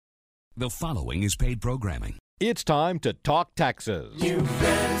The following is paid programming. It's time to talk taxes. New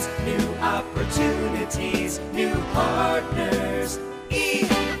friends, new opportunities, new partners.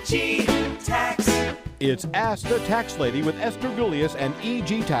 EG Tax. It's Ask the Tax Lady with Esther Gulius and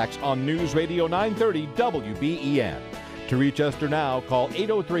EG Tax on News Radio 930 WBEN. To reach Esther now, call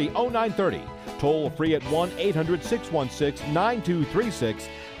 803-0930. Toll free at 1-800-616-9236.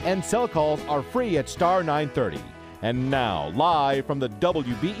 And cell calls are free at star 930. And now, live from the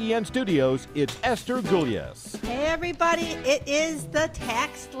WBEN studios, it's Esther Gulius. Hey, everybody. It is the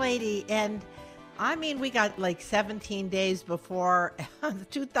Tax Lady. And, I mean, we got like 17 days before the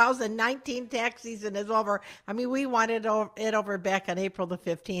 2019 tax season is over. I mean, we wanted it over back on April the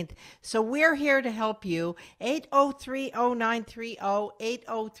 15th. So we're here to help you. 803-0930,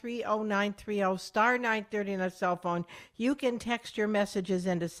 803-0930, star 930 on a cell phone. You can text your messages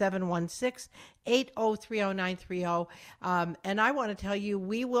into 716-803-0930. And I want to tell you,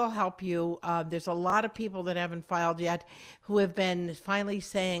 we will help you. There's a lot of people that haven't filed yet who have been finally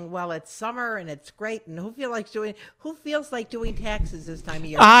saying, well, it's summer and it's great. And who feels like doing taxes this time of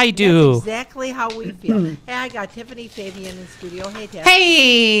year? I do. That's exactly how we feel. Hey, I got Tiffany Fabian in studio. Hey, Tiff.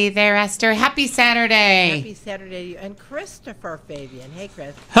 Hey there, Esther. Happy Saturday. Happy Saturday to you. And Christopher Fabian. Hey,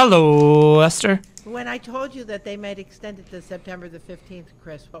 Chris. Hello, Esther. When I told you that they might extend it to September the 15th,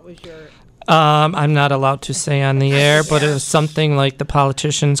 Chris, what was your... I'm not allowed to say on the air, but it was something like the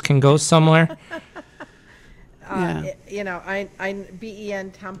politicians can go somewhere. You know,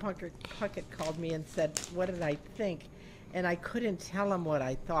 BEN, Tom Puckett called me and said, what did I think? And I couldn't tell him what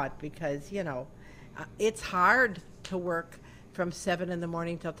I thought because, you know, it's hard to work from 7 in the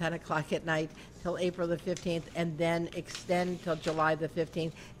morning till 10 o'clock at night till April the 15th and then extend till July the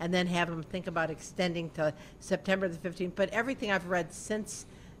 15th and then have them think about extending to September the 15th. But everything I've read since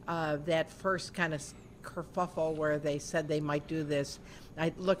that first kind of kerfuffle where they said they might do this,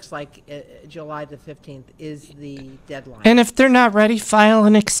 it looks like July the 15th is the deadline. And if they're not ready, file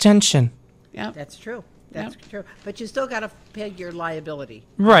an extension. Yeah, that's true. That's true. But you still got to pay your liability.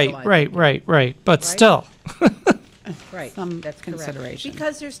 Right. But right? Still. Right. That's consideration. Correct.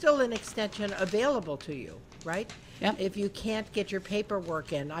 Because there's still an extension available to you, right? Yep. If you can't get your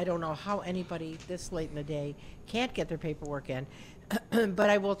paperwork in, I don't know how anybody this late in the day can't get their paperwork in. But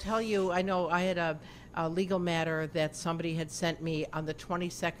I will tell you, I know I had a legal matter that somebody had sent me on the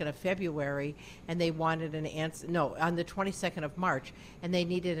 22nd of February, and they wanted an answer, on the 22nd of March, and they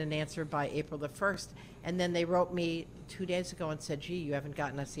needed an answer by April the 1st. And then they wrote me 2 days ago and said, gee, you haven't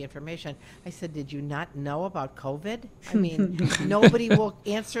gotten us the information. I said, did you not know about COVID? I mean, nobody will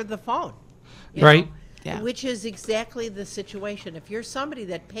answer the phone. Right. Know? Yeah. Which is exactly the situation. If you're somebody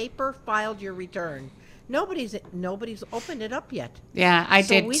that paper filed your return, nobody's opened it up yet. Yeah, I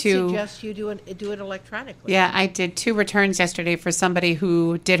did we too. suggest you do it electronically. Yeah, I did 2 returns yesterday for somebody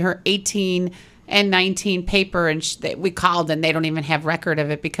who did her 18 and 19 paper, and we called and they don't even have record of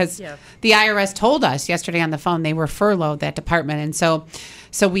it because the IRS told us yesterday on the phone they were furloughed, that department, and so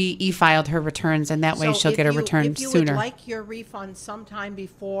we e-filed her returns, and that way she'll get her return sooner. If you would like your refund sometime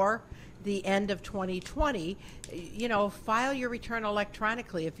before the end of 2020, file your return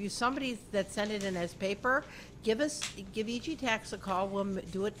electronically. If you somebody that sent it in as paper, give EG Tax a call. We'll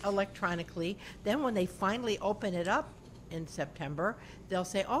do it electronically. Then when they finally open it up in September, they'll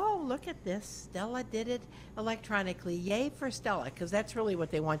say, oh, look at this, Stella did it electronically. Yay for Stella, because that's really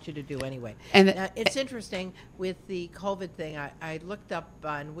what they want you to do anyway. And it's interesting with the COVID thing. I looked up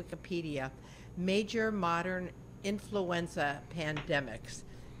on Wikipedia major modern influenza pandemics,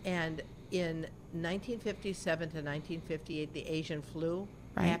 and in 1957 to 1958 the Asian flu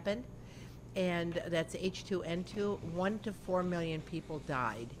happened, and that's H2N2. 1 to 4 million people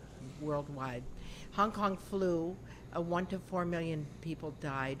died worldwide. Hong Kong flu, 1 to 4 million people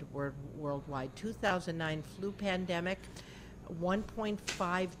died worldwide. 2009 flu pandemic,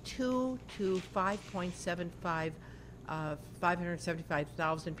 1.52 to 5.75,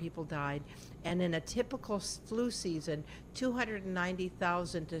 575,000 people died. And in a typical flu season,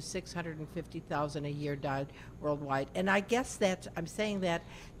 290,000 to 650,000 a year died worldwide. And I guess I'm saying that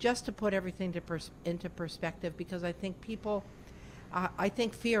just to put everything into perspective, because I think I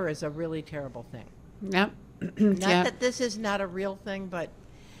think fear is a really terrible thing. Yep. Not that this is not a real thing, but,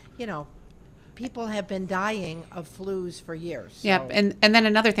 people have been dying of flus for years. So. Yep. And then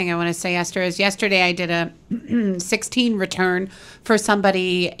another thing I want to say, Esther, is yesterday I did a 16 return for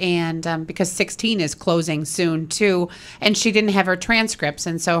somebody, and because 16 is closing soon too, and she didn't have her transcripts,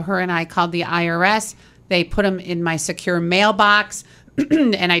 and so her and I called the IRS. They put them in my secure mailbox.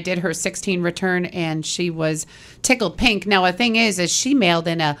 And I did her 16 return, and she was tickled pink. Now, the thing is she mailed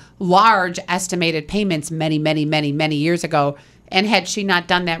in a large estimated payments many, many, many, many years ago, And had she not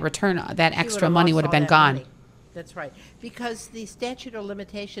done that return, that She extra would've money lost would have all been that gone. money. That's right. Because the statute of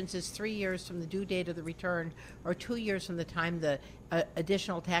limitations is 3 years from the due date of the return, or 2 years from the time the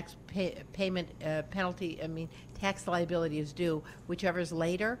additional tax payment tax liability is due, whichever is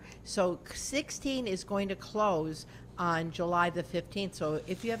later. So 16 is going to close on July the 15th. So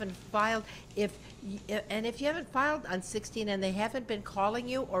if you haven't filed, if you haven't filed on 16 and they haven't been calling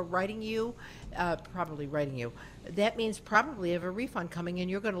you or writing you, probably writing you, that means probably you have a refund coming and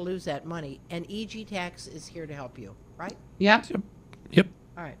you're going to lose that money. And EG Tax is here to help you, right? Yep. Yep.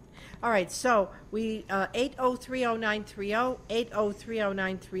 All right, so we 8030930,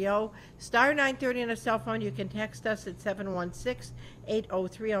 8030930, star 930 on a cell phone. You can text us at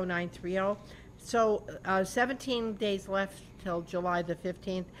 716-8030930. So 17 days left till July the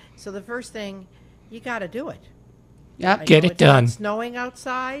 15th. So the first thing, you got to do it. Yep. I Get know it it's not done. snowing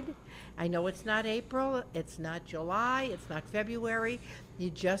outside. I know it's not April, it's not July, it's not February.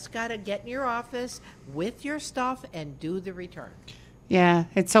 You just got to get in your office with your stuff and do the return. Yeah,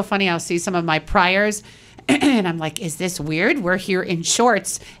 it's so funny. I'll see some of my priors, and I'm like, is this weird? We're here in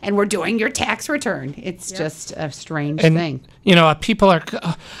shorts, and we're doing your tax return. It's just a strange And, thing. people are,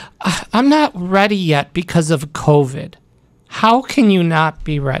 I'm not ready yet because of COVID. How can you not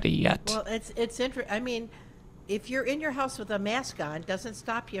be ready yet? Well, it's interesting. I mean, if you're in your house with a mask on, it doesn't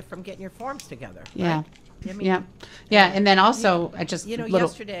stop you from getting your forms together. Yeah. Right? I mean, Yeah, and then also, I just,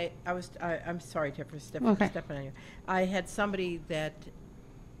 yesterday I'm sorry, Tiff, for stepping on you. I had somebody that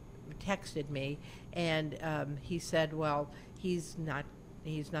texted me, and he said, well, he's going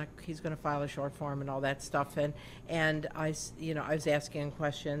to file a short form and all that stuff, and I was asking him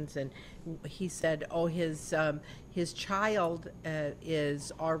questions, and he said, oh, his child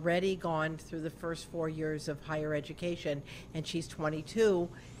is already gone through the first 4 years of higher education, and she's 22.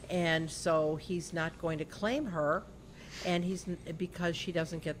 And so he's not going to claim her, and because she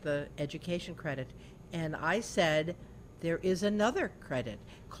doesn't get the education credit. And I said, there is another credit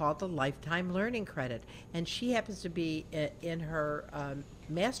called the Lifetime Learning Credit, and she happens to be in her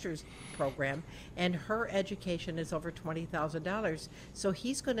master's program, and her education is over $20,000. So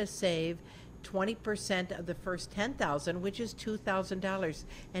he's going to save 20% of the first $10,000, which is $2,000.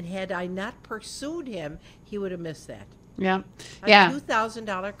 And had I not pursued him, he would have missed that. Yeah. A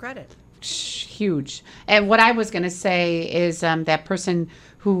 $2,000 credit. Huge. And what I was going to say is that person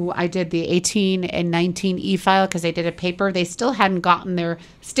who I did the 18 and 19 e-file because they did a paper, they still hadn't gotten their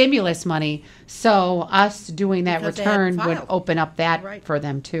stimulus money. So us doing that Because they hadn't return would filed. open up that Right. for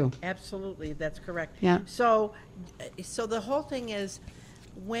them too. Absolutely, that's correct. Yeah. So the whole thing is,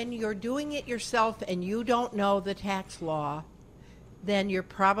 when you're doing it yourself and you don't know the tax law, then you're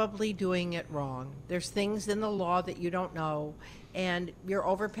probably doing it wrong. There's things in the law that you don't know, and you're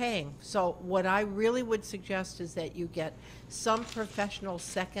overpaying. So what I really would suggest is that you get some professional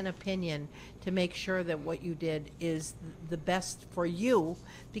second opinion to make sure that what you did is the best for you,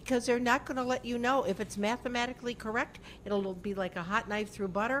 because they're not going to let you know if it's mathematically correct. It'll be like a hot knife through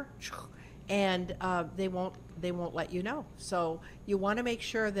butter, and they won't let you know. So you want to make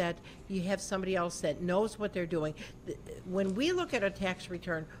sure that you have somebody else that knows what they're doing. When we look at a tax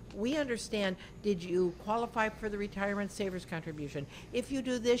return, we understand, did you qualify for the retirement savers contribution? If you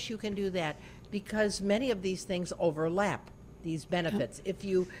do this, you can do that, because many of these things overlap, these benefits. If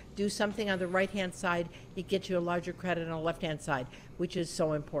you do something on the right-hand side, it gets you a larger credit on the left-hand side, which is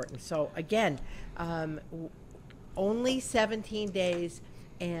so important. So again, only 17 days,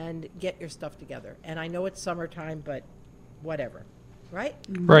 and get your stuff together. And I know it's summertime, but whatever, right?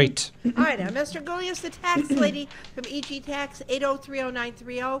 Right. All right, I'm Esther Gulius, the tax lady from EG Tax,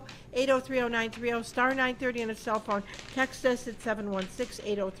 8030930, 8030930, star 930 on a cell phone. Text us at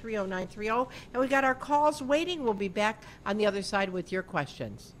 716-8030930. And we got our calls waiting. We'll be back on the other side with your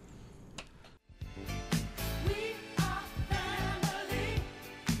questions.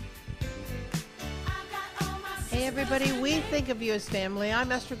 Hey everybody, we think of you as family.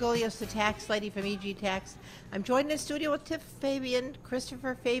 I'm Esther Gulius, the tax lady from EG Tax. I'm joined in the studio with Tiff Fabian,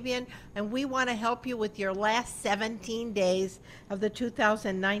 Christopher Fabian, and we want to help you with your last 17 days of the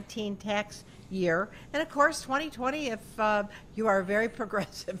 2019 tax year. And of course, 2020 if you are a very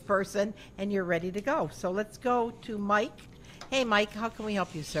progressive person and you're ready to go. So let's go to Mike. Hey Mike, how can we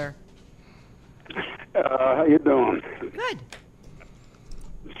help you, sir? How you doing? Good.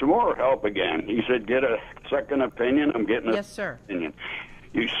 Some more help again. You said get a second opinion. I'm getting a Yes, sir. opinion.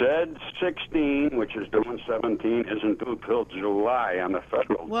 You said 16, which is due in 17, isn't due till July on the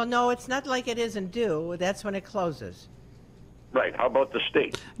federal. Well, no, it's not like it isn't due. That's when it closes. Right. How about the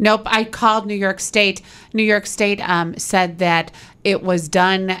state? Nope, I called New York State. New York State said that it was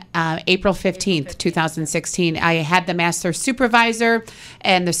done April 15th, 2016. I had them ask their supervisor,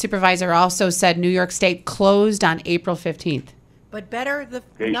 and the supervisor also said New York State closed on April 15th. But better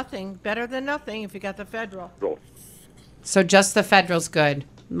than nothing if you got the federal. So, So just the federal's good.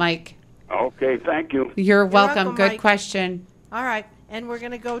 Mike, okay, thank you. you're welcome. welcome, Good Mike. question. All right, and we're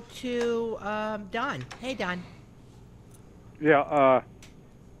going to go to Don. Hey, Don. Yeah,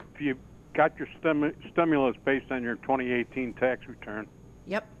 if you got your stimulus based on your 2018 tax return,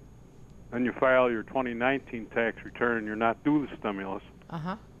 Yep. and you file your 2019 tax return and you're not due the stimulus,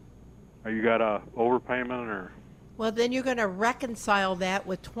 Uh-huh. are you got a overpayment or? Well, then you're going to reconcile that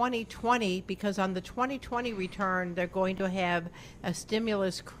with 2020 because on the 2020 return, they're going to have a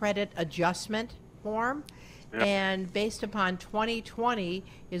stimulus credit adjustment form. Yep. And based upon 2020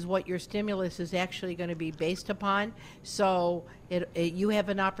 is what your stimulus is actually going to be based upon. So you have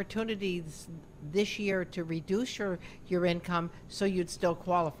an opportunity this year to reduce your income so you'd still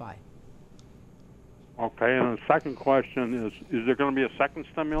qualify. Okay, and the second question is there going to be a second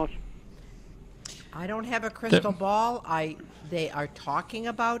stimulus? I don't have a crystal ball. They are talking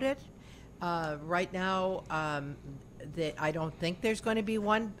about it. Right now, I don't think there's going to be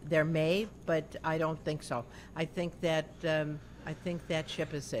one. There may, but I don't think so. I think that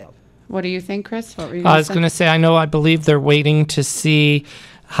ship has sailed. What do you think, Chris? What were you I was going to say, I believe they're waiting to see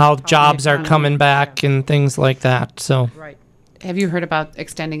how jobs are economy- coming back and things like that. So, Right. Have you heard about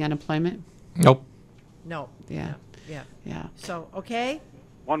extending unemployment? nope. No. Yeah. Yeah. Yeah. So, okay.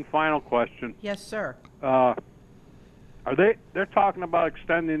 One final question. Yes, sir. They're talking about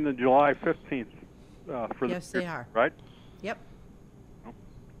extending the July 15th for Yes, they are. Right? Yep.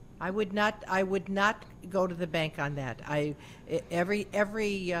 I would not go to the bank on that. Every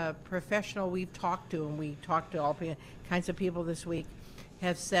professional we've talked to, and we talked to all kinds of people this week,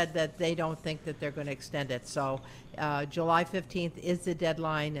 have said that they don't think that they're going to extend it. So July 15th is the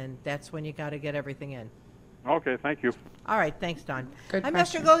deadline, and that's when you got to get everything in. Okay, thank you. All right, thanks, Don. Good I'm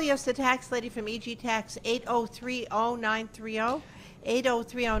question. Esther Golios, the tax lady from EG Tax, 8030930,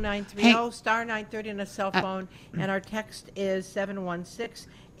 8030930, star 930 on a cell phone, and our text is 716-8030930.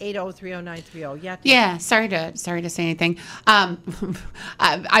 Yeah, sorry to say anything.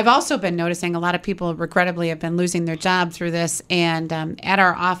 I've also been noticing a lot of people regrettably have been losing their job through this. And at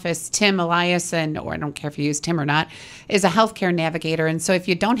our office, Tim Eliason, or I don't care if you use Tim or not, is a healthcare navigator. And so if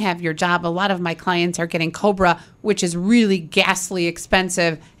you don't have your job, a lot of my clients are getting COBRA, which is really ghastly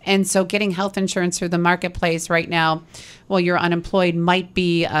expensive. And so getting health insurance through the marketplace right now, while you're unemployed, might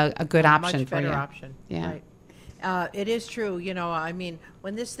be a good option much for you. better option. Yeah. Right. It is true. I mean,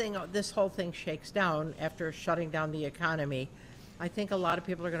 when this whole thing shakes down after shutting down the economy, I think a lot of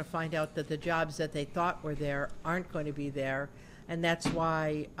people are going to find out that the jobs that they thought were there aren't going to be there. And that's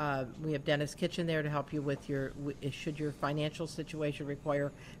why we have Dennis Kitchen there to help you with should your financial situation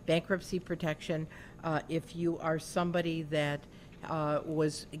require bankruptcy protection. If you are somebody that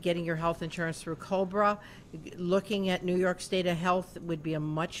was getting your health insurance through COBRA, looking at New York State of Health would be a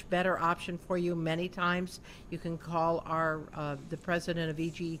much better option for you many times. You can call the president of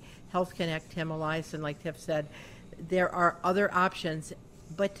EG Health Connect, Tim Eliason, like Tiff said. There are other options,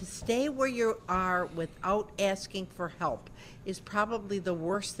 but to stay where you are without asking for help is probably the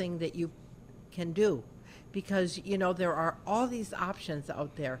worst thing that you can do, because there are all these options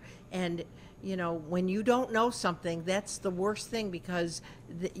out there, and when you don't know something, that's the worst thing, because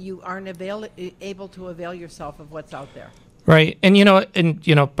you aren't able to avail yourself of what's out there. Right. And,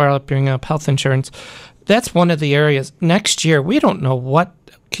 Barla bringing up health insurance, that's one of the areas. Next year, we don't know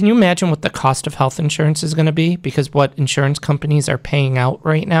can you imagine what the cost of health insurance is going to be? Because what insurance companies are paying out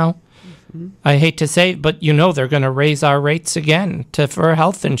right now? Mm-hmm. I hate to say, but they're going to raise our rates again for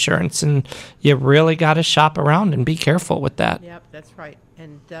health insurance. And you really got to shop around and be careful with that. Yep, that's right.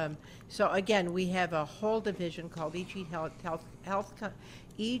 And so, again, we have a whole division called EG Health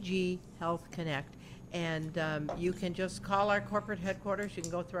Connect. And you can just call our corporate headquarters. You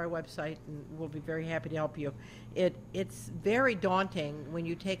can go through our website, and we'll be very happy to help you. It's very daunting when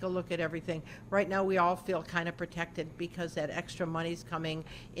you take a look at everything. Right now, we all feel kind of protected because that extra money's coming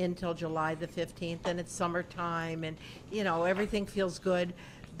until July the 15th, and it's summertime, and, everything feels good.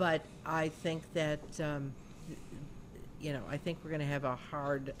 But I think that, I think we're going to have a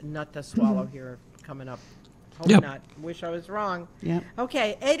hard nut to swallow here coming up. Hope Yep. not. Wish I was wrong. Yep.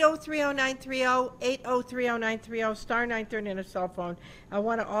 Okay, 8030930, 8030930, star 930 on a cell phone. I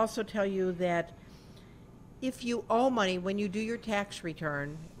want to also tell you that if you owe money when you do your tax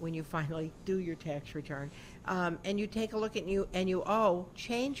return, when you finally do your tax return, and you take a look at you and you owe,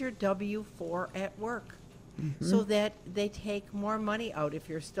 change your W-4 at work. so that they take more money out if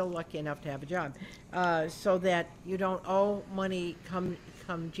you're still lucky enough to have a job, so that you don't owe money come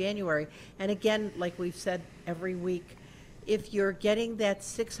January. And again, like we've said every week, if you're getting that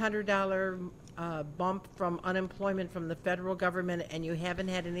 $600 bump from unemployment from the federal government and you haven't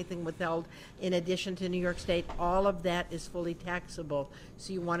had anything withheld in addition to New York State, all of that is fully taxable.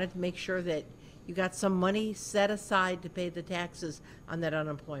 So you wanted to make sure that you got some money set aside to pay the taxes on that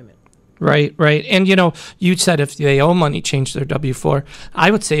unemployment. Right, right. And, you said if they owe money, change their W-4. I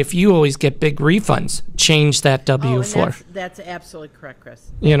would say if you always get big refunds, change that W-4. Oh, and that's absolutely correct,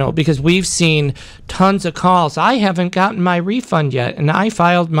 Chris. Because we've seen tons of calls. I haven't gotten my refund yet, and I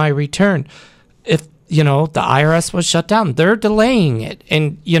filed my return. If, the IRS was shut down, they're delaying it.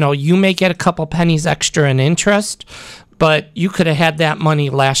 And, you may get a couple pennies extra in interest, but you could have had that money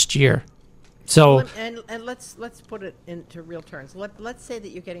last year. So and let's put it into real terms. Let's say that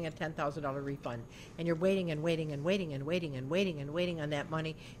you're getting a $10,000 refund and you're waiting and waiting and waiting and waiting and waiting and waiting on that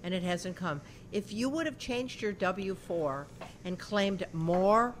money and it hasn't come. If you would have changed your W-4 and claimed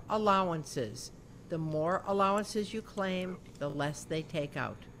more allowances, the more allowances you claim, the less they take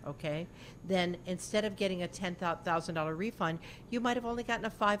out. Okay? Then instead of getting a $10,000 refund, you might have only gotten a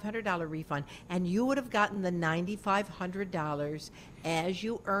 $500 refund, and you would have gotten the $9,500 as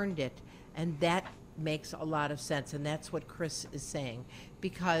you earned it. And that makes a lot of sense, and that's what Chris is saying,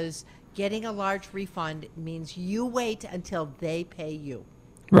 because getting a large refund means you wait until they pay you.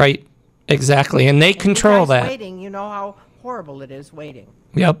 Right, exactly, and they control that. Waiting, you know how horrible it is waiting.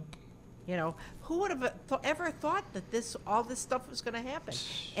 Yep. Who would have ever thought that all this stuff was going to happen?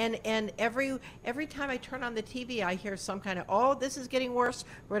 And every time I turn on the TV, I hear some kind of, oh, this is getting worse,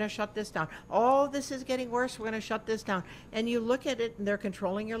 we're going to shut this down. Oh, this is getting worse, we're going to shut this down. And you look at it, and they're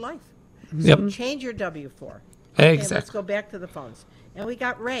controlling your life. Yep. So change your W-4. Okay, exactly. Let's go back to the phones. And we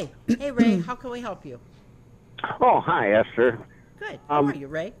got Ray. Hey, Ray, how can we help you? Oh, hi, Esther. Good. How are you,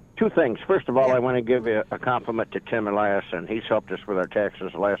 Ray? Two things. First of all, I want to give a compliment to Tim Eliason. He's helped us with our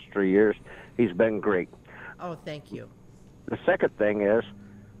taxes the last 3 years. He's been great. Oh, thank you. The second thing is,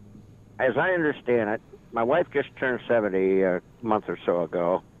 as I understand it, my wife just turned 70 a month or so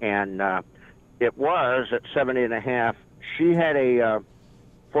ago, and it was at 70 and a half. She had a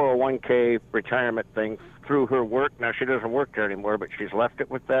 401k retirement thing through her work. Now, she doesn't work there anymore, but she's left it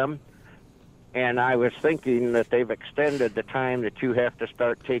with them. And I was thinking that they've extended the time that you have to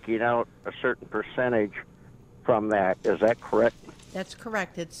start taking out a certain percentage from that. Is that correct? That's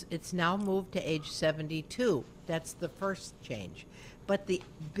correct. It's now moved to age 72. That's the first change. But the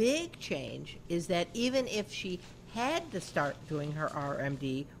big change is that even if she had to start doing her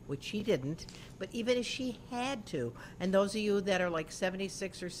RMD, which she didn't, but even if she had to, and those of you that are like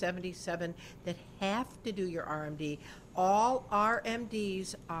 76 or 77 that have to do your RMD, all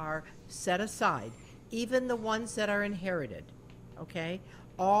RMDs are set aside, even the ones that are inherited, okay?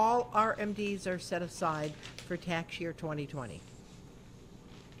 All RMDs are set aside for tax year 2020.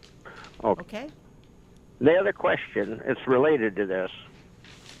 Okay? The other question, it's related to this.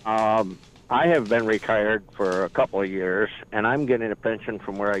 I have been retired for a couple of years, and I'm getting a pension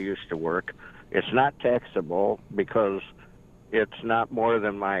from where I used to work. It's not taxable because it's not more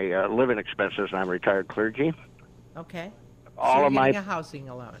than my living expenses, and I'm retired clergy. Okay. All so of you're my getting a housing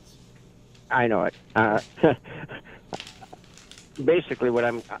allowance. I know it. Basically, what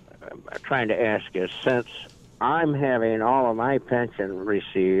I'm trying to ask is, since I'm having all of my pension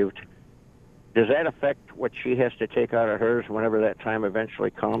received, does that affect what she has to take out of hers whenever that time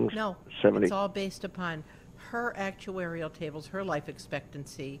eventually comes? No, 70. It's all based upon her actuarial tables, her life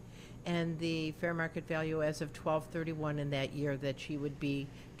expectancy, and the fair market value as of 12/31 in that year that she would be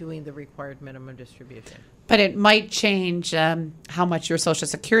doing the required minimum distribution. But it might change how much your Social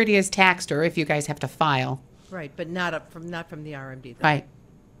Security is taxed, or if you guys have to file. Right, but not from the RMD. Though. Right.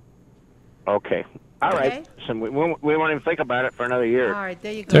 Okay. All right. So we won't even think about it for another year. All right,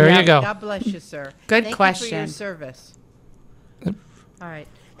 there you go. There you go. God bless you, sir. Good Thank question. you for your service. All right,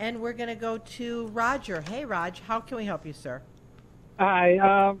 and we're going to go to Roger. Hey, Raj, how can we help you, sir?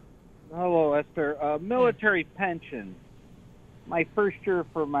 Hi. Hello, Esther. Military pension. My first year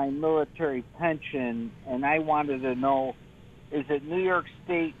for my military pension, and I wanted to know, is it New York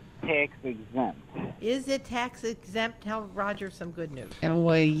State tax exempt? Is it tax exempt? Tell Roger some good news.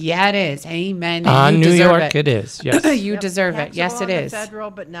 Well, yeah, it is. Amen. On You New deserve York, it is. Yes. You deserve it. Yes, Taxable it on is. the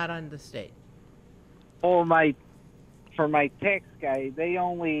federal, but not on the state. Oh, for my tax guy, they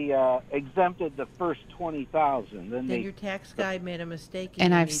only exempted the first 20,000. Then your tax guy made a mistake.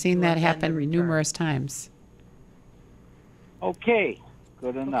 And you I've need seen to that amend the happen return. numerous times. Okay,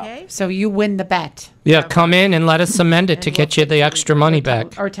 good enough. Okay. So you win the bet. Yeah, come in and let us amend it to And get we'll you the fix it. extra money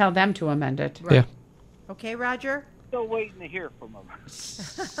back. Or tell them to amend it. Right. Yeah. Okay, Roger? Still waiting to hear from them.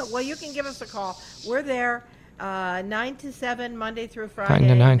 Well, you can give us a call. We're there 9 to 7 Monday through Friday, 9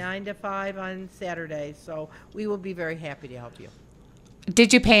 to 9. 9 to 5 on Saturday. So we will be very happy to help you.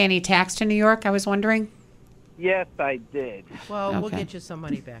 Did you pay any tax to New York? I was wondering. Yes, I did. Well, we'll Okay. get you some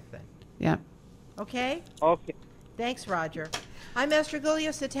money back then. Yeah. Okay? Okay. Thanks, Roger. I'm Esther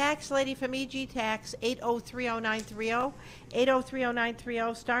Gulius, the tax lady from EG Tax, 8030930,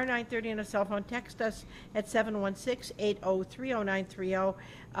 8030930, star 930 on a cell phone. Text us at 716-8030930.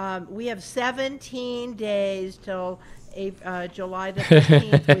 We have 17 days till July the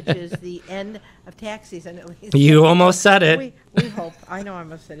 15th, which is the end of tax season, at least. You almost said it. We hope. I know I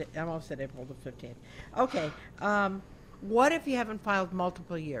almost said it. I almost said April the 15th. Okay. What if you haven't filed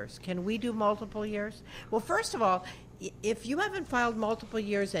multiple years? Can we do multiple years? Well, first of all, if you haven't filed multiple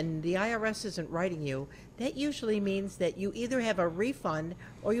years and the IRS isn't writing you, that usually means that you either have a refund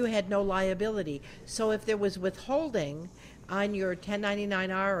or you had no liability. So if there was withholding on your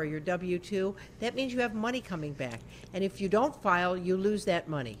 1099-R or your W-2, that means you have money coming back. And if you don't file, you lose that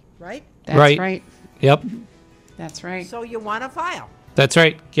money, right? That's Right. right. Yep. That's right. So you want to file. That's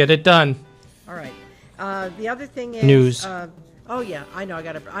right. Get it done. All right. The other thing is News. Oh yeah, I know I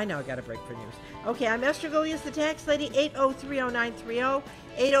got a break for news. Okay, I'm Esther Gulius, the tax lady. 8030930,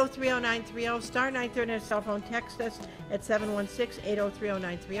 8030930, star 930 on a cell phone. Text us at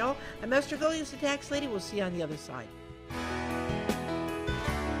 716-8030930. I'm Esther Gulius, the tax lady. We'll see you on the other side.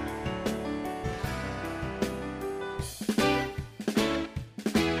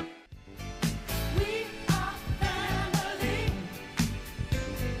 We are family.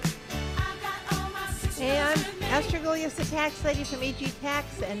 I got all my sisters Hey, I'm with me. Esther Gulius, the tax lady from EG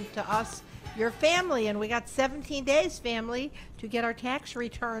Tax, and to us, your family, and we got 17 days, family, to get our tax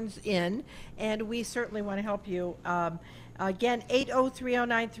returns in, and we certainly want to help you. Again,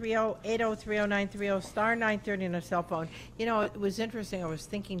 8030930, 8030930, star 930 on a cell phone. You know, it was interesting. I was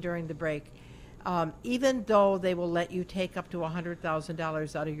thinking during the break, even though they will let you take up to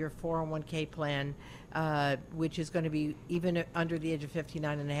 $100,000 out of your 401k plan, which is going to be even under the age of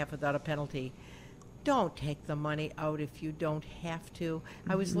 59 and a half without a penalty, don't take the money out if you don't have to.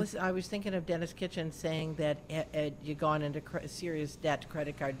 I was thinking of Dennis Kitchen saying that you've gone into serious debt,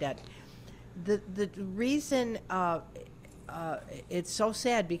 credit card debt. The reason it's so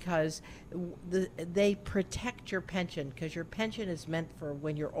sad because they protect your pension, because your pension is meant for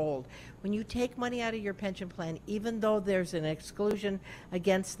when you're old. When you take money out of your pension plan, even though there's an exclusion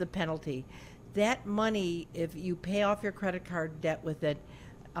against the penalty, that money, if you pay off your credit card debt with it,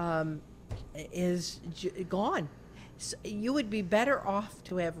 is gone. So you would be better off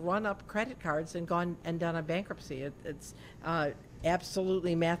to have run up credit cards and gone and done a bankruptcy. It's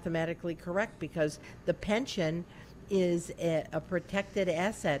absolutely mathematically correct, because the pension is a protected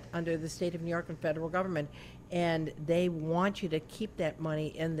asset under the state of New York and federal government, and they want you to keep that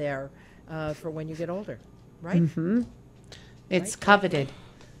money in there for when you get older, right? Mm-hmm. It's Right. coveted.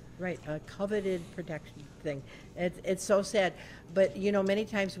 Right, a coveted protection thing. It's so sad. But, you know, many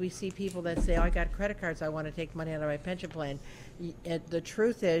times we see people that say, oh, I got credit cards, I want to take money out of my pension plan. The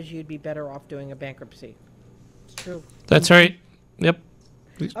truth is you'd be better off doing a bankruptcy. It's true. That's right. Yep.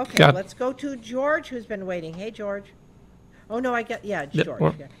 Okay, let's go to George, who's been waiting. Hey, George. Oh, no, it's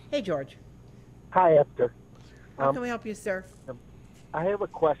George. Yeah. Hey, George. Hi, Esther. How can we help you, sir? I have a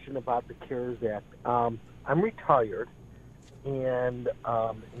question about the CARES Act. I'm retired, and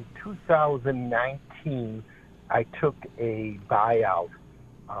in 2019, I took a buyout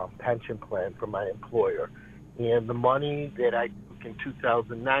pension plan from my employer, and the money that I took in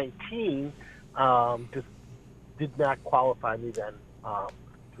 2019 just did not qualify me then to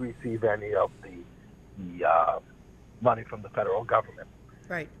receive any of the money from the federal government.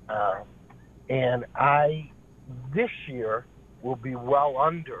 Right. And this year, will be well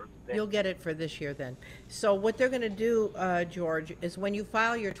under that. You'll get it for this year then. So what they're going to do, George, is when you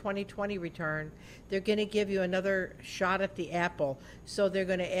file your 2020 return, they're going to give you another shot at the apple. So they're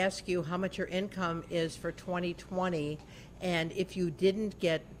going to ask you how much your income is for 2020, and if you didn't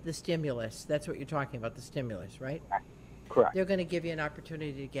get the stimulus, that's what you're talking about, the stimulus, right? Correct. They're going to give you an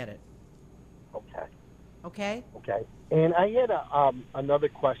opportunity to get it. Okay. Okay? Okay. And I had another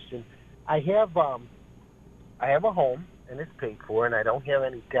question. I have a home, and it's paid for, and I don't have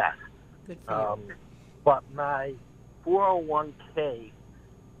any debt. Good for you. But my 401k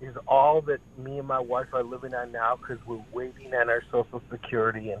is all that me and my wife are living on now, because we're waiting on our Social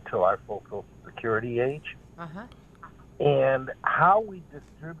Security until our full Social Security age. Uh-huh. And how we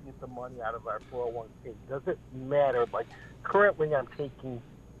distribute the money out of our 401k, does it matter? Like, currently I'm taking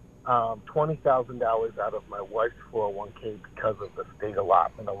 $20,000 out of my wife's 401k because of the state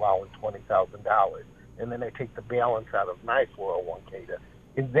allotment allowing $20,000. and then I take the balance out of my 401k.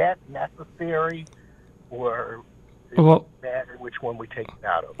 Is that necessary, or does Well- it matter which one we take it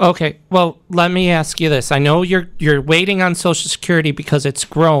out of? Okay, well, let me ask you this. I know you're waiting on Social Security because it's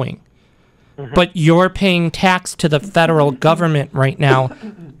growing, but you're paying tax to the federal government right now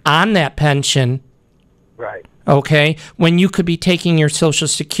on that pension, Right. okay? When you could be taking your Social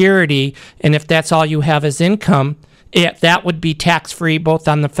Security, and if that's all you have as income, that would be tax-free both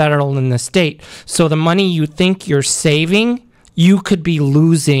on the federal and the state. So the money you think you're saving, you could be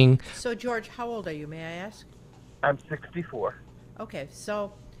losing. So, George, how old are you, may I ask? I'm 64. Okay,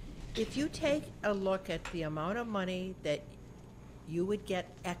 so if you take a look at the amount of money that you would get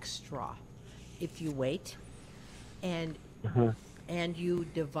extra if you wait, and you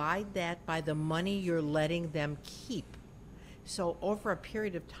divide that by the money you're letting them keep. So over a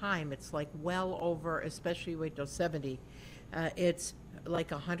period of time, it's like well over, especially wait till 70, it's like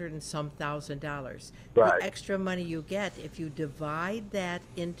 $100 and some $1,000. Right. The extra money you get, if you divide that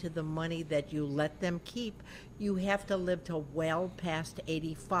into the money that you let them keep, you have to live till well past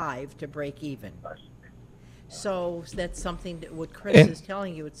 85 to break even. So that's something that what Chris is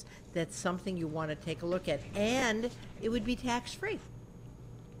telling you, that's something you want to take a look at, and it would be tax free.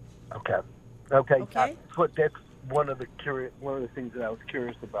 Okay. Okay. Okay. That's one of the things that I was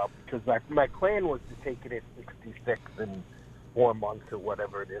curious about, because my plan was to take it at 66 in 4 months or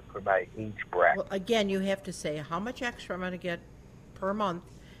whatever it is for my age bracket. Well, again, you have to say how much extra I'm going to get per month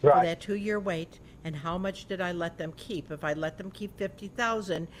Right. for that 2-year wait, and how much did I let them keep? If I let them keep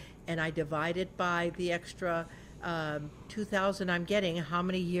 50,000 and I divide it by the extra 2,000 I'm getting, how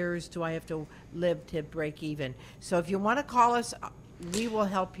many years do I have to live to break even? So if you want to call us, we will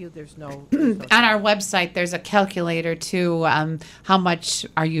help you. There's no On our website, there's a calculator too. How much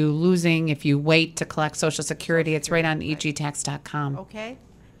are you losing if you wait to collect Social Security? It's right on egtax.com. Okay.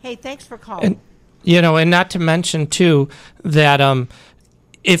 Hey, thanks for calling. And not to mention too that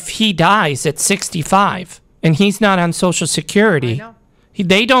if he dies at 65 and he's not on Social Security, I know.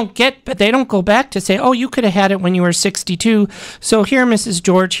 they don't go back to say, oh, you could have had it when you were 62. So here, Mrs.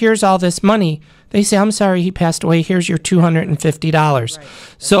 George, here's all this money. They say, I'm sorry, he passed away. Here's your $250. Right.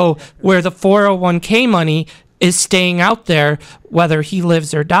 So where the 401k money is staying out there, whether he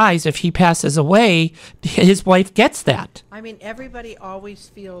lives or dies, if he passes away, his wife gets that. I mean, everybody always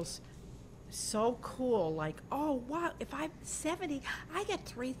feels so cool, like, oh wow, if I'm 70, I get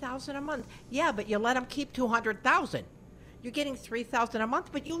 $3,000 a month. Yeah, but you let them keep 200,000. You're getting 3,000 a month,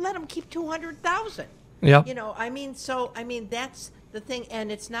 but you let them keep 200,000. Yep. You know, that's the thing, and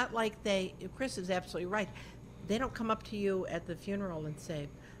it's not like Chris is absolutely right. They don't come up to you at the funeral and say,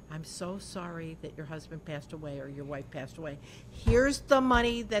 I'm so sorry that your husband passed away or your wife passed away. Here's the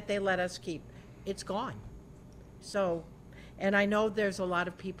money that they let us keep. It's gone. So, and I know there's a lot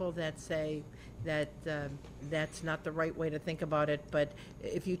of people that say that that's not the right way to think about it, but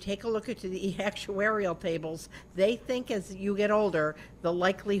if you take a look at the actuarial tables, they think as you get older, the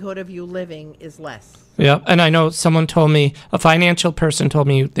likelihood of you living is less. Yeah, and I know someone told me, a financial person told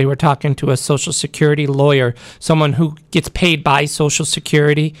me they were talking to a Social Security lawyer, someone who gets paid by Social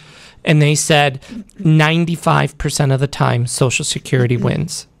Security, and they said 95% of the time Social Security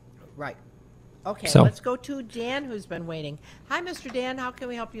wins. Right. Okay, So- let's go to Dan, who's been waiting. Hi, Mr. Dan. How can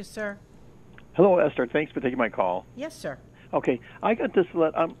we help you, sir? Hello, Esther. Thanks for taking my call. Yes, sir. Okay, I got this.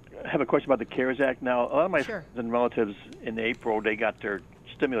 I have a question about the CARES Act. Now, a lot of my Sure. friends and relatives in April, they got their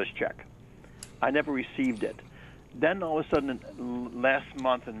stimulus check. I never received it. Then all of a sudden, last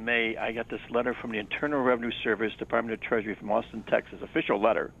month in May, I got this letter from the Internal Revenue Service, Department of Treasury from Austin, Texas, official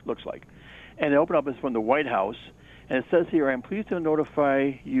letter, looks like. And it opened up, it's from the White House, and it says here, I am pleased to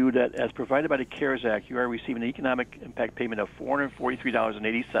notify you that as provided by the CARES Act, you are receiving an economic impact payment of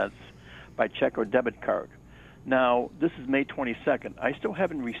 $443.80 by check or debit card. Now, this is May 22nd. I still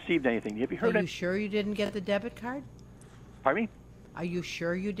haven't received anything. Have you heard Are you it? sure you didn't get the debit card? Pardon me? Are you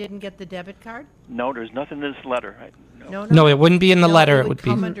sure you didn't get the debit card? No, there's nothing in this letter. No. No, it wouldn't be in the No, letter. It It would would be.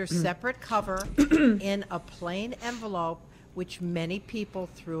 come under separate cover in a plain envelope, which many people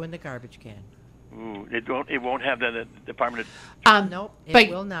threw in the garbage can. Ooh, it won't have the Department of... Nope, it but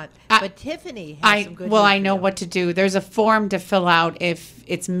will not. I- But Tiffany has some good news I for know you. what to do. There's a form to fill out if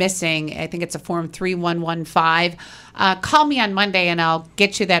it's missing. I think it's a form 3115. Call me on Monday and I'll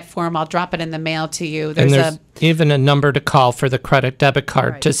get you that form. I'll drop it in the mail to you. And there's even a number to call for the credit debit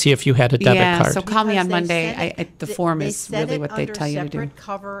card Right. to see if you had a debit card. so call me Because on they Monday. sent it- The they- form they is sent really it what they under tell you to do. separate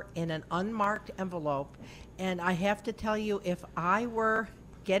cover in an unmarked envelope, and I have to tell you, if I were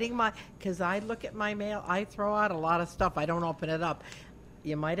getting because I look at my mail, I throw out a lot of stuff. I don't open it up.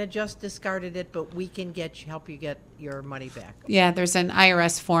 You might have just discarded it, but we can help you get your money back. Yeah, there's an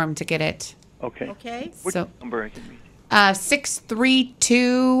IRS form to get it Okay. Okay? Which So- number I can read?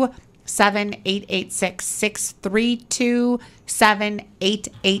 632-7886.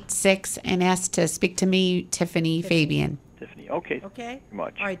 632-7886. And ask to speak to me, Tiffany Fabian. Tiffany. Okay. Okay? Thank you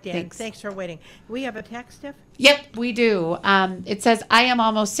much. All right, Dan. Thanks. Thanks for waiting. We have a text, Tiff? Yep, we do. It says, I am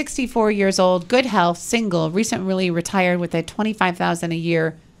almost 64 years old, good health, single, recently retired with a $25,000 a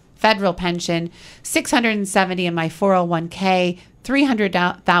year federal pension, $670 in my 401k,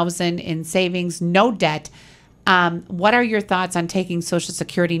 $300,000 in savings, no debt. What are your thoughts on taking Social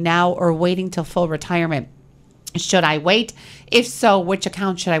Security now or waiting till full retirement? Should I wait? If so, which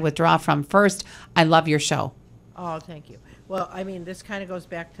account should I withdraw from first? I love your show. Oh, thank you. Well, I mean, this kind of goes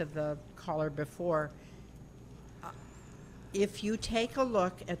back to the caller before. If you take a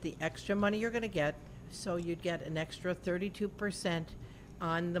look at the extra money you're going to get, so you'd get an extra 32%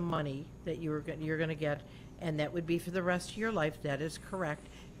 on the money that you're going to get, and that would be for the rest of your life. That is correct.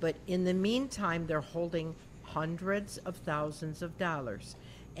 But in the meantime, they're holding hundreds of thousands of dollars.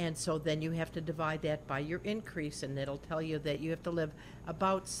 And so then you have to divide that by your increase, and it'll tell you that you have to live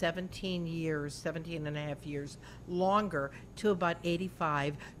about 17 and a half years longer to about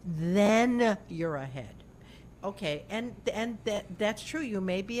 85. Then you're ahead. Okay, and that's true. You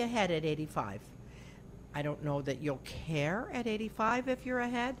may be ahead at 85. I don't know that you'll care at 85 if you're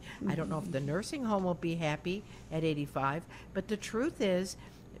ahead. I don't know if the nursing home will be happy at 85. But the truth is,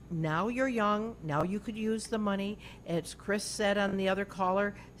 now you're young. Now you could use the money. As Chris said on the other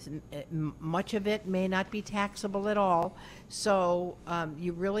caller, much of it may not be taxable at all. So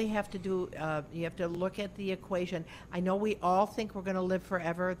you really have to you have to look at the equation. I know we all think we're going to live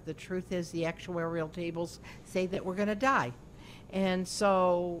forever. The truth is the actuarial tables say that we're going to die. And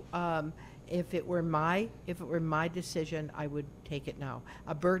so if it were my decision, I would take it now.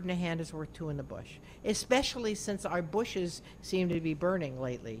 A bird in the hand is worth two in the bush, especially since our bushes seem to be burning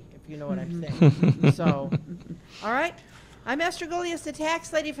lately, if you know what I'm saying. So, all right. I'm Esther Gullius, the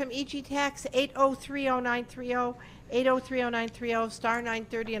tax lady from EG Tax, 8030930, 8030930, star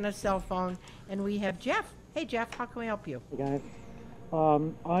 930 on a cell phone. And we have Jeff. Hey, Jeff, how can we help you? Hey, guys.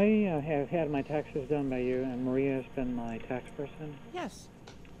 I have had my taxes done by you, and Maria has been my tax person. Yes.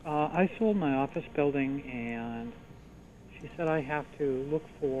 I sold my office building, and she said I have to look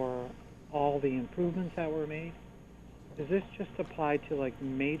for all the improvements that were made. Does this just apply to like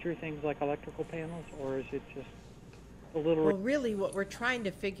major things like electrical panels, or is it just a little? Well, really, what we're trying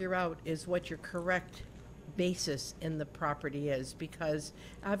to figure out is what your correct basis in the property is, because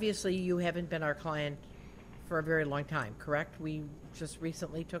obviously you haven't been our client for a very long time, correct? We just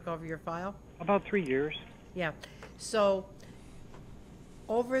recently took over your file? About 3 years. Yeah. So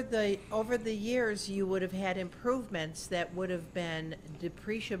over the years, you would have had improvements that would have been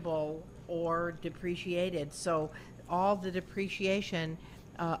depreciable or depreciated. So all the depreciation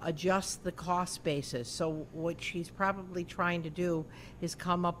adjusts the cost basis. So what she's probably trying to do is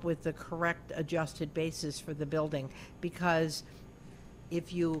come up with the correct adjusted basis for the building, because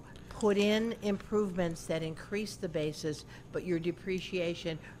if you put in improvements that increase the basis, but your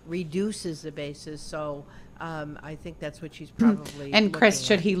depreciation reduces the basis, so I think that's what she's probably. And Chris, looking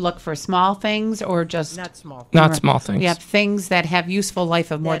should at. he look for small things or just Not small. Not small things. Yeah, things that have useful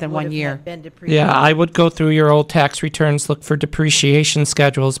life of more That than would 1 have year. been depreciated. Yeah, I would go through your old tax returns, look for depreciation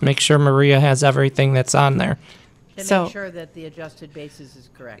schedules, make sure Maria has everything that's on there. To So- make sure that the adjusted basis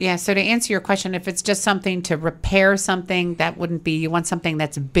is correct. Yeah, so to answer your question, if it's just something to repair something, that wouldn't be, you want something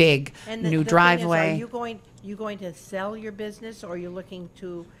that's big, And new the driveway. Thing is, are you going to sell your business, or are you looking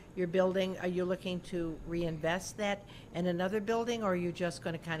to your building? Are you looking to reinvest that in another building, or are you just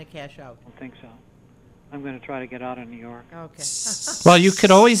going to kind of cash out? I don't think so. I'm going to try to get out of New York. Okay. Well, you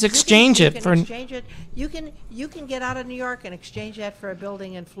could always exchange you it can for. exchange it. You can get out of New York and exchange that for a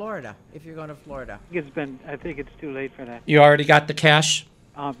building in Florida if you're going to Florida. I think it's too late for that. You already got the cash?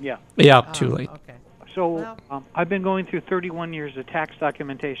 Yeah. Yeah, too late. Okay. So Well- I've been going through 31 years of tax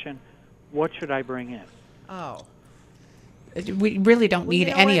documentation. What should I bring in? Oh. We really don't Well, you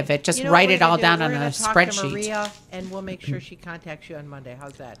need know any what? of it. Just You know write what it we're all gonna do? down We're on a gonna talk to spreadsheet. Maria, and we'll make sure she contacts you on Monday.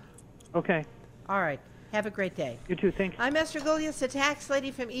 How's that? Okay. All right. Have a great day. You too. Thank you. I'm Esther Gullius, the tax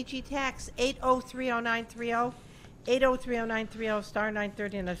lady from EG Tax, 8030930, 8030930, star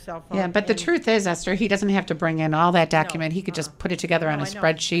 930 on a cell phone. Yeah, but the And- truth is, Esther, he doesn't have to bring in all that document. He could just put it together on No, a I know,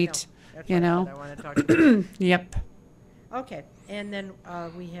 spreadsheet, That's you what I know? said. I want to talk to you. Yep. Okay, and then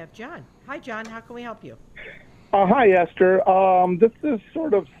we have John. Hi, John. How can we help you? Hi, Esther. This is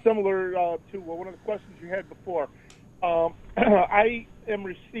sort of similar to one of the questions you had before. I am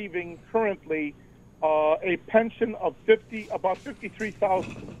receiving currently a pension of about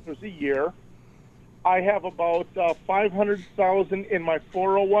 $53,000 a year, I have about 500,000 in my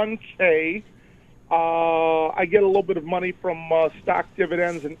 401k. I get a little bit of money from stock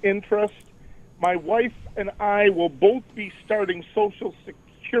dividends and interest. My wife and I will both be starting Social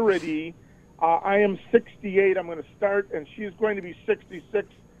Security. I am 68. I'm going to start, and she's going to be 66.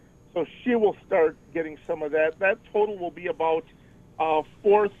 So she will start getting some of that. That total will be about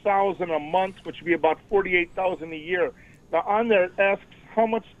 $4,000 a month, which would be about $48,000 a year. Now on there it asks how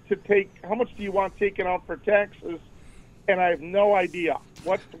much do you want taken out for taxes, and I have no idea.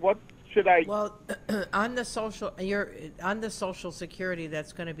 What should I? Well, on the Social Security,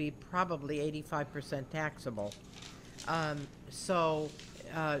 that's going to be probably 85% taxable. So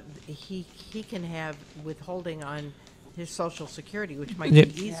he can have withholding on his Social Security, which might be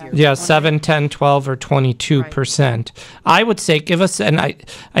easier. Yeah, 7, 10, 12, or 22%. I would say give us, and I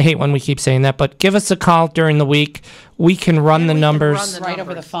hate when we keep saying that, but give us a call during the week. We can run the numbers. Right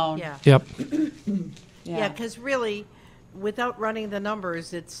over the phone. Yeah. Yep. Yeah, because really, without running the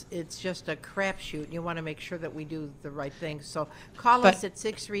numbers, it's just a crapshoot. You want to make sure that we do the right thing. So call us at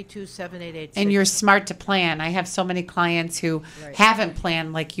 632-7886. And you're smart to plan. I have so many clients who haven't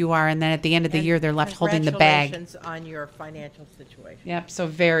planned like you are, and then at the end of the year, they're left holding the bag. Congratulations on your financial situation. Yep, so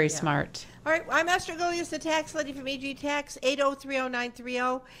very smart. All right, I'm Esther Golias, the tax lady from EG Tax,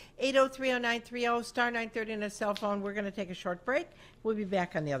 8030930, 8030930, star 930 on a cell phone. We're going to take a short break. We'll be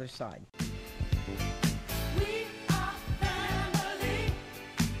back on the other side.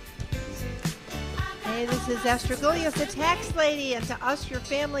 Hey, this is Esther Golias, the tax lady, and to us, your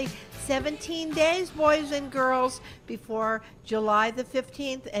family, 17 days, boys and girls, before July the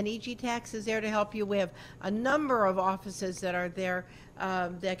 15th, and EG Tax is there to help you. We have a number of offices that are there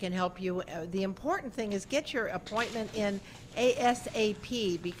that can help you. The important thing is get your appointment in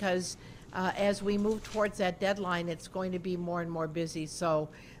ASAP, because as we move towards that deadline, it's going to be more and more busy, so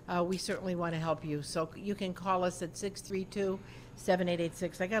we certainly want to help you. So you can call us at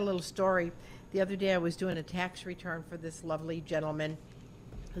 632-7886. I got a little story. The other day I was doing a tax return for this lovely gentleman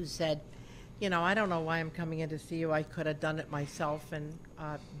who said, you know, I don't know why I'm coming in to see you. I could have done it myself, and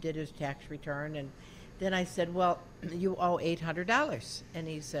did his tax return. And then I said, well, you owe $800. And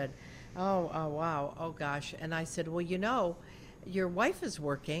he said, oh, wow, oh gosh. And I said, well, you know, your wife is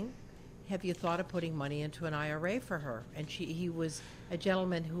working. Have you thought of putting money into an IRA for her? And he was a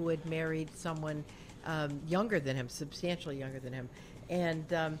gentleman who had married someone younger than him, substantially younger than him. And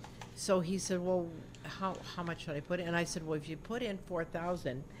so he said, well, how much should I put in? And I said, well, if you put in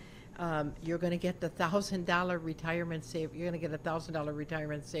 $4,000, you're going to get the $1,000 retirement save. You're going to get a $1,000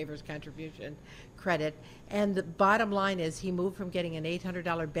 retirement savers contribution credit. And the bottom line is, he moved from getting an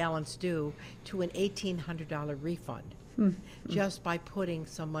 $800 balance due to an $1,800 refund. Just by putting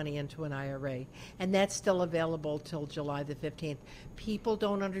some money into an IRA. And that's still available till July the 15th. People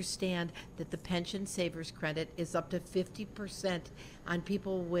don't understand that the pension savers credit is up to 50% on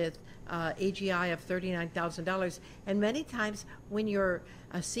people with AGI of $39,000. And many times when you're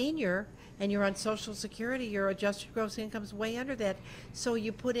a senior and you're on Social Security, your adjusted gross income is way under that. So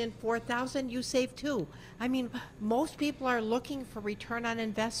you put in $4,000, you save $2,000. I mean, most people are looking for return on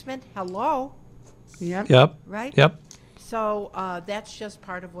investment. Hello? Yep. Right? Yep. So that's just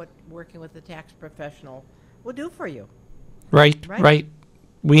part of what working with a tax professional will do for you. Right.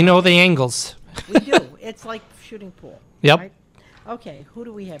 We know the angles. We do. It's like shooting pool. Yep. Right? Okay, who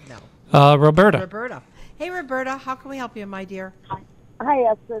do we have now? Roberta. Roberta. Hey, Roberta, how can we help you, my dear? Hi,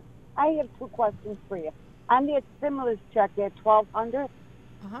 Esther. I have two questions for you. On the stimulus check at $1,200,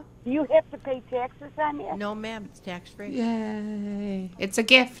 do you have to pay taxes on it? No, ma'am. It's tax-free. Yay. It's a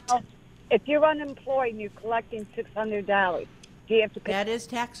gift. If you're unemployed and you're collecting $600, do you have to pay? That is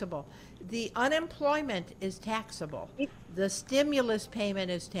taxable. The unemployment is taxable. The stimulus payment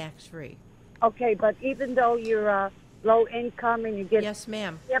is tax-free. Okay, but even though you're low income and you get... Yes,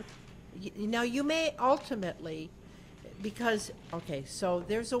 ma'am. Yep. Now, you may ultimately, because, okay, so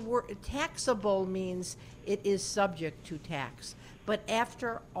there's a word, taxable means it is subject to tax. But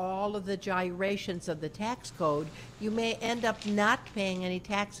after all of the gyrations of the tax code, you may end up not paying any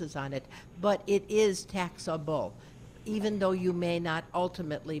taxes on it, but it is taxable, even though you may not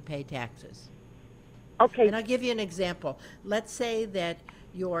ultimately pay taxes. Okay. And I'll give you an example. Let's say that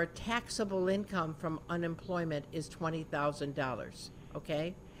your taxable income from unemployment is $20,000,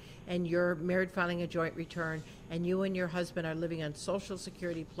 okay? And you're married filing a joint return, and you and your husband are living on Social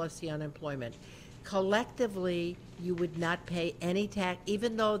Security plus the unemployment. Collectively, you would not pay any tax,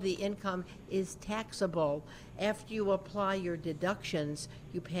 even though the income is taxable. After you apply your deductions,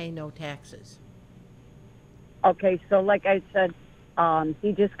 you pay no taxes. Okay, so like I said,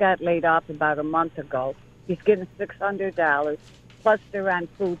 he just got laid off about a month ago. He's getting $600, plus they're on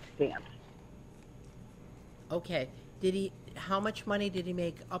food stamps. Okay. How much money did he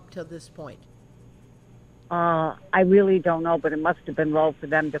make up till this point? I really don't know, but it must have been low for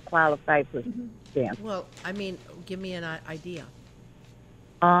them to qualify for dance. Well, I mean, give me an idea.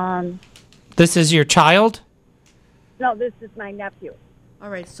 This is your child? No, this is my nephew. All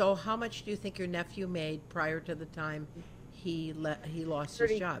right. So, how much do you think your nephew made prior to the time he lost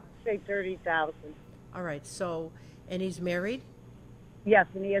his job? Say 30,000. All right. So, and he's married? Yes,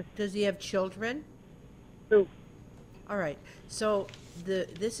 and he has. Does he have children? 2. All right. So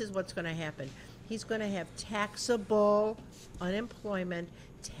this is what's going to happen. He's going to have taxable unemployment,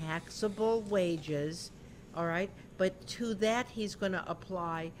 taxable wages. All right. But to that, he's going to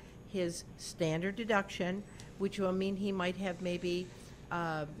apply his standard deduction, which will mean he might have maybe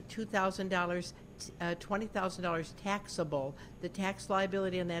 $2,000, $20,000 taxable. The tax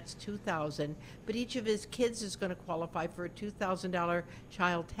liability on that's $2,000. But each of his kids is going to qualify for a $2,000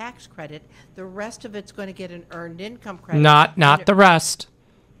 child tax credit. The rest of it's going to get an earned income credit. Not the rest,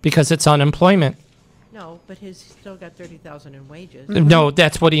 because it's unemployment. No, but he's still got $30,000 in wages. No,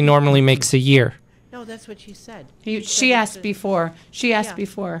 that's what he normally makes a year. No, that's what she said. She asked before.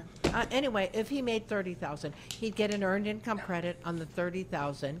 Before. Anyway, if he made $30,000, he'd get an earned income credit on the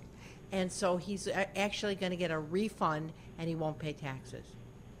 $30,000, and so he's actually going to get a refund, and he won't pay taxes.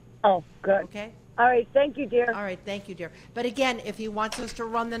 Oh, good. Okay. All right. Thank you, dear. All right. Thank you, dear. But again, if he wants us to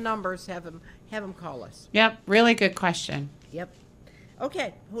run the numbers, have him call us. Yep. Really good question. Yep.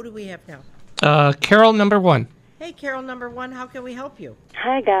 Okay. Who do we have now? Carol, number 1. Hey, Carol, number 1. How can we help you?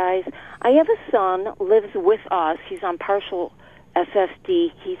 Hi, guys. I have a son, lives with us. He's on partial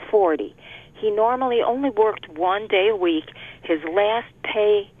SSD. He's 40. He normally only worked 1 day a week. His last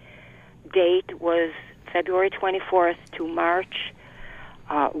pay date was February 24th to March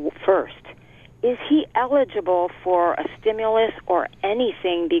 1st. Is he eligible for a stimulus or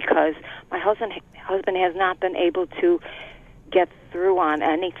anything? Because my husband has not been able to get through on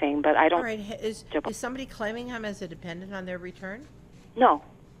anything, but I don't... All right. Is somebody claiming him as a dependent on their return? No.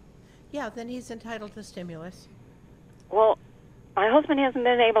 Yeah, then he's entitled to stimulus. Well, my husband hasn't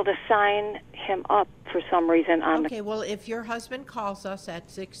been able to sign him up for some reason on Okay, well, if your husband calls us at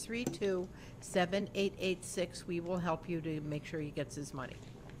 632-7886, we will help you to make sure he gets his money.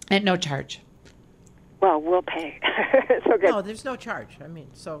 At no charge. Well, we'll pay. So good. No, there's no charge. I mean,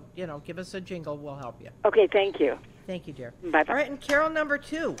 so, give us a jingle. We'll help you. Okay, thank you. Thank you, dear. Bye-bye. All right, and Carol, number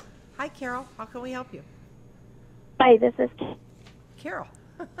 2. Hi, Carol. How can we help you? Hi, this is Carol.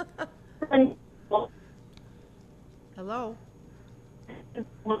 Hello. Is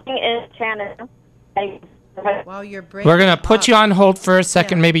Shannon. Wow, you're breaking We're going to put up. you on hold for a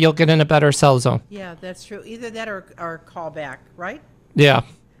second. Yeah. Maybe you'll get in a better cell zone. Yeah, that's true. Either that or call back, right? Yeah.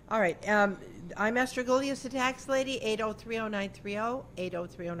 All right. I'm Esther Gullius, the tax lady, 8030930,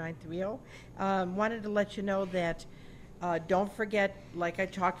 8030930. Wanted to let you know that don't forget, like I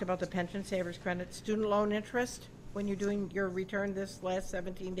talked about the pension savers credit, student loan interest when you're doing your return this last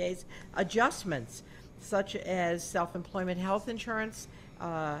 17 days, adjustments such as self-employment health insurance,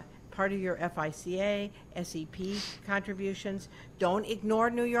 part of your FICA, SEP contributions. Don't ignore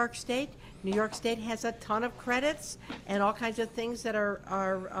New York State. New York State has a ton of credits and all kinds of things that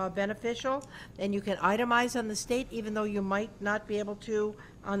are beneficial, and you can itemize on the state even though you might not be able to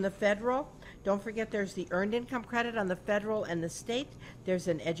on the federal. Don't forget there's the earned income credit on the federal and the state. There's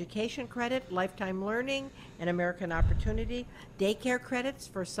an education credit, lifetime learning, and American Opportunity. Daycare credits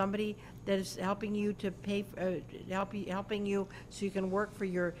for somebody that is helping you to pay, helping you so you can work for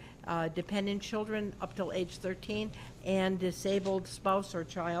your dependent children up till age 13 and disabled spouse or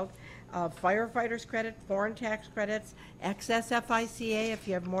child. Firefighters credit, foreign tax credits, excess FICA if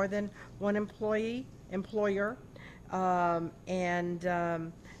you have more than one employer,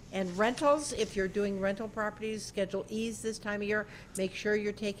 and rentals, if you're doing rental properties, Schedule E's this time of year, make sure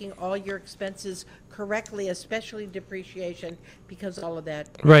you're taking all your expenses correctly, especially depreciation, because all of that.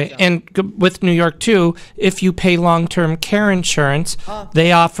 Right. And with New York, too, if you pay long-term care insurance,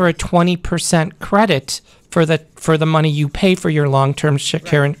 they offer a 20% credit for the money you pay for your long-term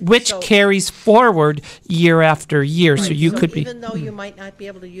care, which carries forward year after year. Right. So you could be... Even though you might not be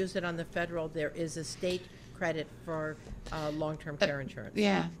able to use it on the federal, there is a state credit for long-term care insurance.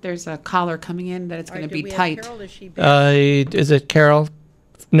 Yeah, there's a caller coming in that it's going to be tight. Carol? Is she back? Is it Carol?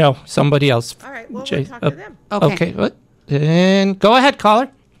 No, somebody else. All right, well, we'll talk to them. Okay. What? And go ahead, caller.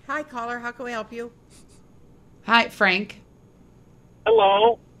 Hi, caller. How can we help you? Hi, Frank.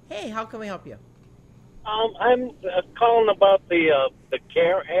 Hello. Hey, how can we help you? I'm calling about the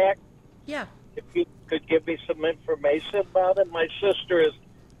CARE Act. Yeah. If you could give me some information about it. My sister is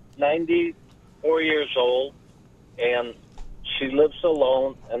 94 years old, and she lives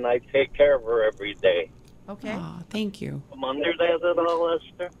alone, and I take care of her every day. Okay. Oh, thank you. I'm under that at all,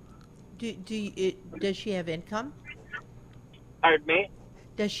 Esther? Does she have income? Pardon me?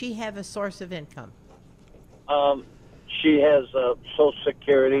 Does she have a source of income? She has Social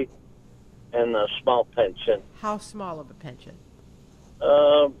Security and a small pension. How small of a pension?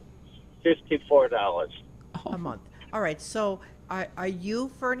 $54 a month. All right. So are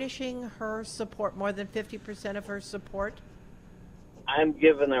you furnishing her support, more than 50% of her support? I'm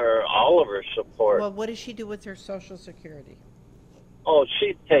giving her all of her support. Well, what does she do with her Social Security? Oh,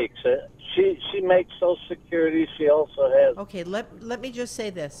 she takes it. She makes Social Security. She also has. Okay, let me just say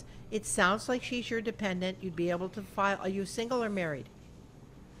this. It sounds like she's your dependent. You'd be able to file. Are you single or married?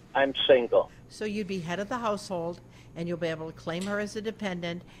 I'm single. So you'd be head of the household, and you'll be able to claim her as a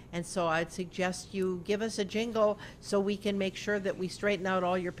dependent. And so I'd suggest you give us a jingle so we can make sure that we straighten out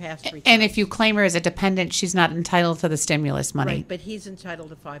all your past returns. And if you claim her as a dependent, she's not entitled to the stimulus money. Right, but he's entitled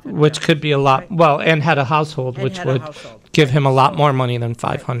to $500. Which could be a lot. Right? Well, and had a household, And which had a would household. give him a lot more money than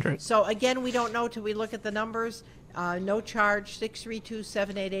 500. So again, we don't know till we look at the numbers. No charge,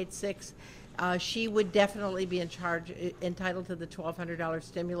 632-7886. She would definitely be entitled to the $1,200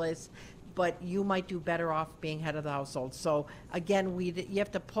 stimulus, but you might do better off being head of the household. So again, you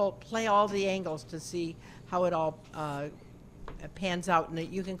have to play all the angles to see how it all pans out, and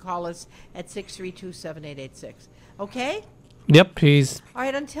you can call us at 632-7886. Okay? Yep, he's All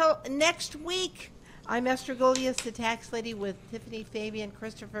right, until next week. I'm Esther Golias, the tax lady, with Tiffany Fabian,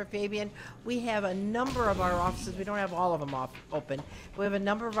 Christopher Fabian. We have a number of our offices. We don't have all of them open. We have a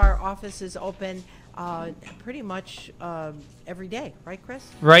number of our offices open pretty much every day. Right, Chris?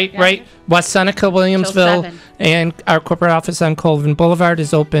 right. West Seneca, Williamsville, 7. and our corporate office on Colvin Boulevard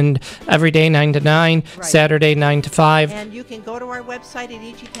is opened every day 9 to 9, Right. Saturday 9 to 5. And you can go to our website at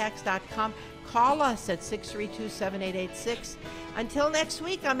egtax.com. Call us at 632-7886. Until next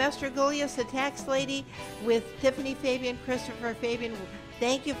week, I'm Esther Golias, the tax lady, with Tiffany Fabian, Christopher Fabian.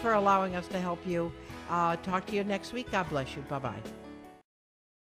 Thank you for allowing us to help you. Talk to you next week. God bless you. Bye-bye.